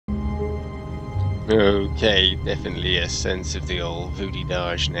Okay, definitely a sense of the old voodoo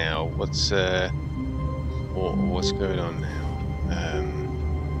dodge now. What's going on now?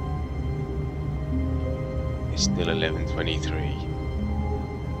 It's still 11:23.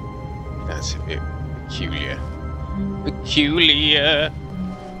 That's a bit peculiar. Peculiar.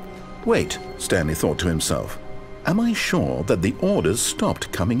 Wait, Stanley thought to himself. Am I sure that the orders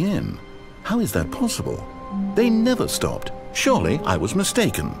stopped coming in? How is that possible? They never stopped. Surely I was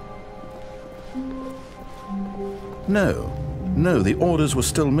mistaken. No, the orders were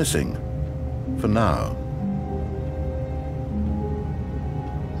still missing. For now.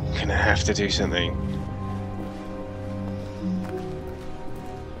 Gonna have to do something.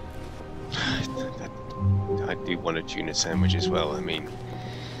 I do want a tuna sandwich as well. I mean,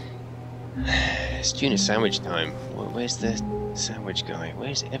 it's tuna sandwich time. Where's the sandwich guy?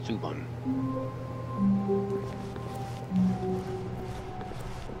 Where's everyone?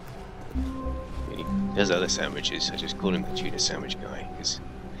 He does other sandwiches. I just call him the tuna sandwich guy because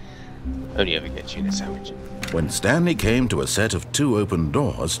I only ever get tuna sandwiches. When Stanley came to a set of 2 open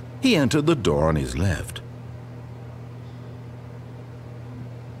doors, he entered the door on his left.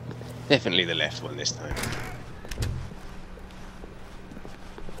 Definitely the left one this time.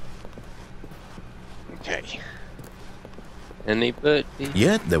 Okay. Anybody?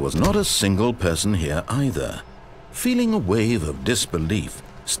 Yet there was not a single person here either. Feeling a wave of disbelief,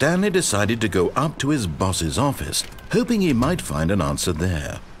 Stanley decided to go up to his boss's office, hoping he might find an answer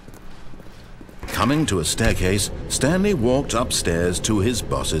there. Coming to a staircase, Stanley walked upstairs to his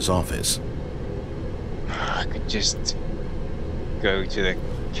boss's office. I could just go to the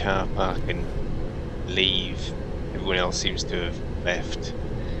car park and leave. Everyone else seems to have left.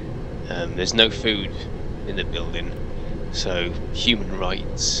 There's no food in the building, so human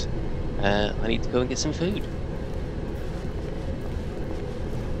rights. I need to go and get some food.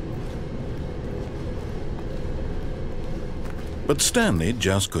 But Stanley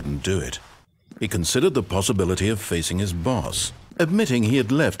just couldn't do it. He considered the possibility of facing his boss, admitting he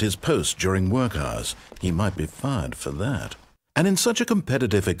had left his post during work hours. He might be fired for that. And in such a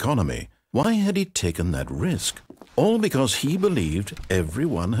competitive economy, why had he taken that risk? All because he believed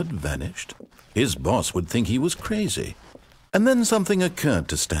everyone had vanished? His boss would think he was crazy. And then something occurred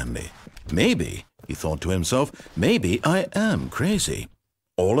to Stanley. Maybe, he thought to himself, maybe I am crazy.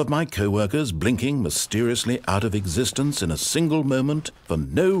 All of my co-workers blinking mysteriously out of existence in a single moment for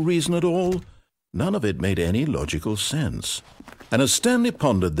no reason at all? None of it made any logical sense. And as Stanley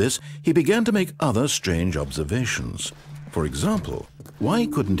pondered this, he began to make other strange observations. For example, why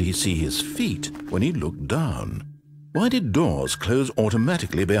couldn't he see his feet when he looked down? Why did doors close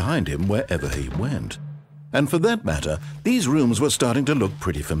automatically behind him wherever he went? And for that matter, these rooms were starting to look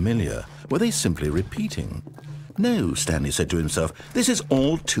pretty familiar. Were they simply repeating? No, Stanley said to himself, this is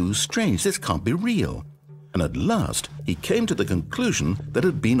all too strange. This can't be real. And at last, he came to the conclusion that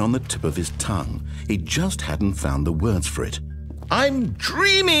had been on the tip of his tongue. He just hadn't found the words for it. I'm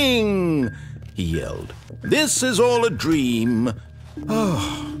dreaming! He yelled. This is all a dream.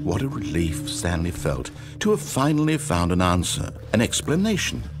 Oh, what a relief Stanley felt to have finally found an answer, an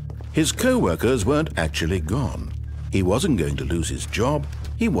explanation. His co-workers weren't actually gone. He wasn't going to lose his job.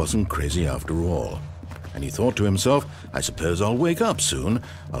 He wasn't crazy after all. And he thought to himself, I suppose I'll wake up soon.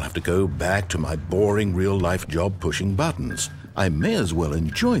 I'll have to go back to my boring real-life job pushing buttons. I may as well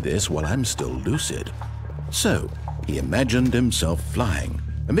enjoy this while I'm still lucid. So, he imagined himself flying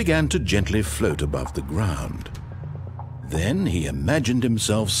and began to gently float above the ground. Then he imagined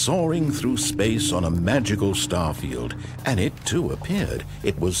himself soaring through space on a magical starfield, and it too appeared.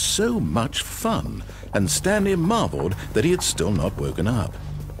 It was so much fun, and Stanley marveled that he had still not woken up.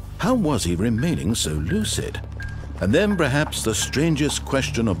 How was he remaining so lucid? And then perhaps the strangest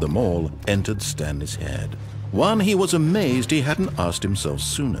question of them all entered Stanley's head. One he was amazed he hadn't asked himself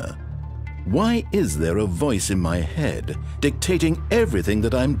sooner. Why is there a voice in my head dictating everything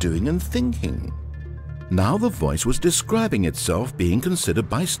that I'm doing and thinking? Now the voice was describing itself being considered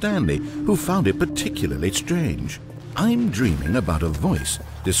by Stanley, who found it particularly strange. I'm dreaming about a voice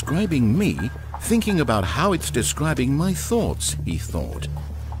describing me, thinking about how it's describing my thoughts, he thought.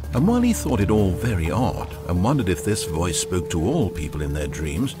 And while he thought it all very odd and wondered if this voice spoke to all people in their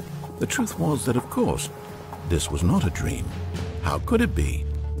dreams, the truth was that, of course, this was not a dream. How could it be?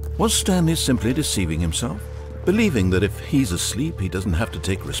 Was Stanley simply deceiving himself, believing that if he's asleep he doesn't have to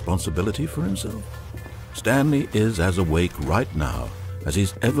take responsibility for himself? Stanley is as awake right now as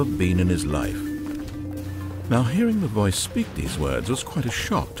he's ever been in his life. Now, hearing the voice speak these words was quite a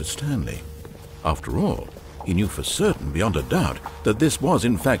shock to Stanley. After all, he knew for certain, beyond a doubt, that this was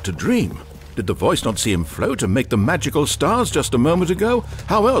in fact a dream. Did the voice not see him float and make the magical stars just a moment ago?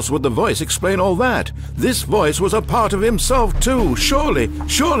 How else would the voice explain all that? This voice was a part of himself too. Surely,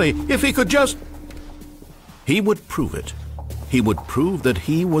 if he could just... He would prove it. He would prove that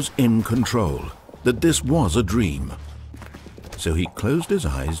he was in control, that this was a dream. So he closed his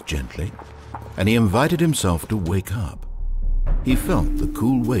eyes gently, and he invited himself to wake up. He felt the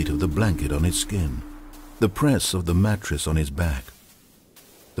cool weight of the blanket on his skin, the press of the mattress on his back,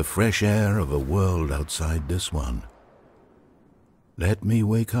 the fresh air of a world outside this one. Let me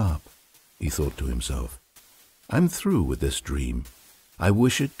wake up, he thought to himself. I'm through with this dream. I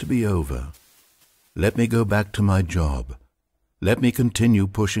wish it to be over. Let me go back to my job. Let me continue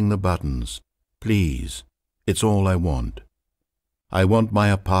pushing the buttons. Please, it's all I want. I want my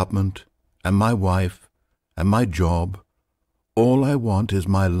apartment, and my wife, and my job. All I want is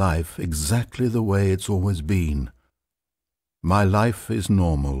my life exactly the way it's always been. My life is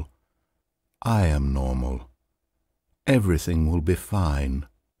normal. I am normal. Everything will be fine.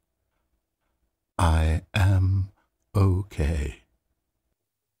 I am okay.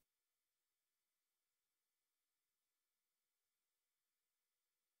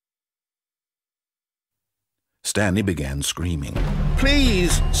 Stanley began screaming.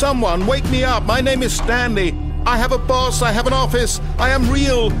 Please, someone, wake me up. My name is Stanley. I have a boss. I have an office. I am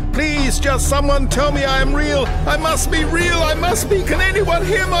real. Please, just someone tell me I am real. I must be real. I must be. Can anyone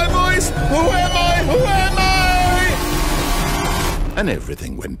hear my voice? Who am I? Who am I? And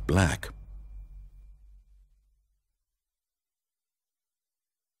everything went black.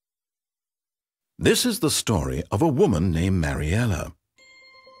 This is the story of a woman named Mariella.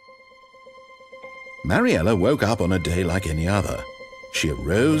 Mariella woke up on a day like any other. She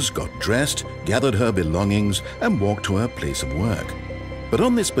arose, got dressed, gathered her belongings, and walked to her place of work. But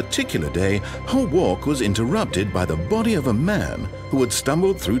on this particular day, her walk was interrupted by the body of a man who had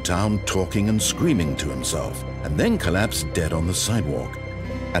stumbled through town talking and screaming to himself, and then collapsed dead on the sidewalk.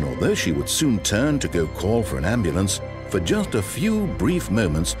 And although she would soon turn to go call for an ambulance, for just a few brief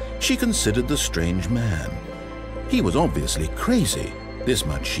moments she considered the strange man. He was obviously crazy, this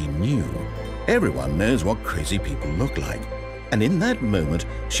much she knew. Everyone knows what crazy people look like. And in that moment,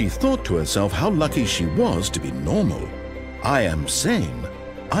 she thought to herself how lucky she was to be normal. I am sane.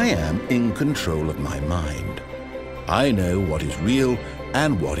 I am in control of my mind. I know what is real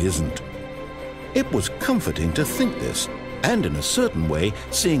and what isn't. It was comforting to think this, and in a certain way,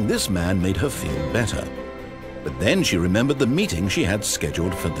 seeing this man made her feel better. But then she remembered the meeting she had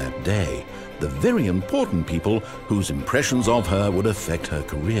scheduled for that day, the very important people whose impressions of her would affect her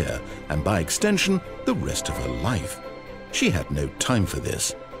career, and by extension, the rest of her life. She had no time for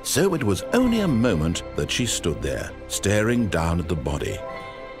this, so it was only a moment that she stood there, staring down at the body.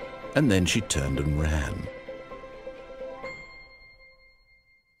 And then she turned and ran.